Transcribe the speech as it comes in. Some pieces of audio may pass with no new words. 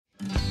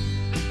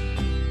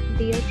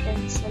Dear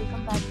friends,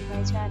 welcome back to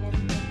my channel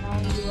and now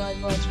you are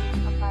watching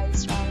a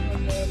 5-star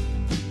hotel.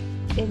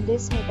 In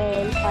this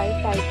hotel,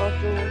 5 type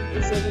of room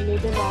is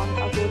available on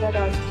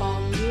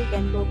agoda.com. You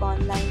can book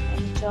online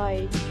and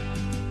enjoy it.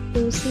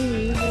 To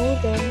see more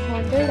than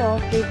 100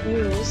 of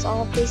reviews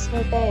of this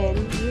hotel,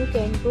 you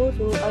can go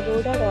to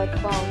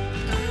agoda.com.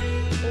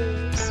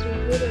 Its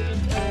review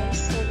rating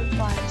is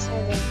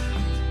 7.7.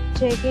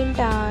 Check-in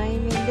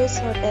time in this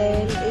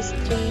hotel is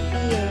 3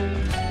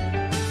 p.m.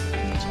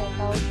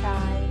 Check-out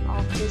time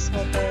of this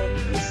hotel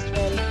is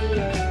 12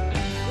 p.m.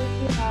 If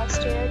you have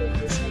stayed in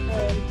this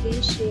hotel,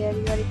 please share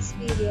your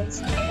experience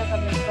in the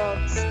comment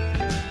box.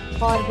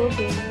 For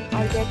booking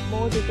or get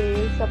more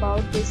details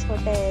about this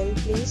hotel,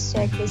 please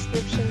check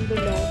description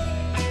below.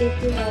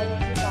 If you have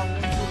any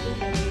problem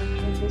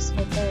booking in this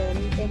hotel,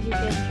 then you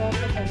can drop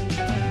a comment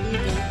and we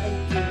will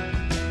help you.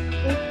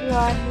 If you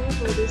are new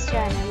to this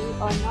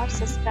channel or not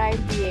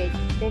subscribed yet,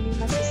 then you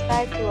must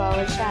subscribe to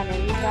our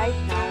channel right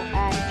now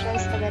and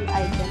press the bell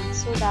icon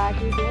so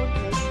that you don't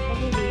miss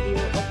any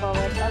video of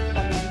our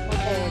upcoming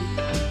hotel.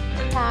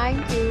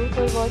 Thank you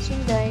for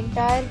watching the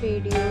entire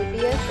video.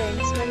 Dear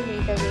friends, we'll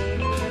meet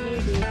again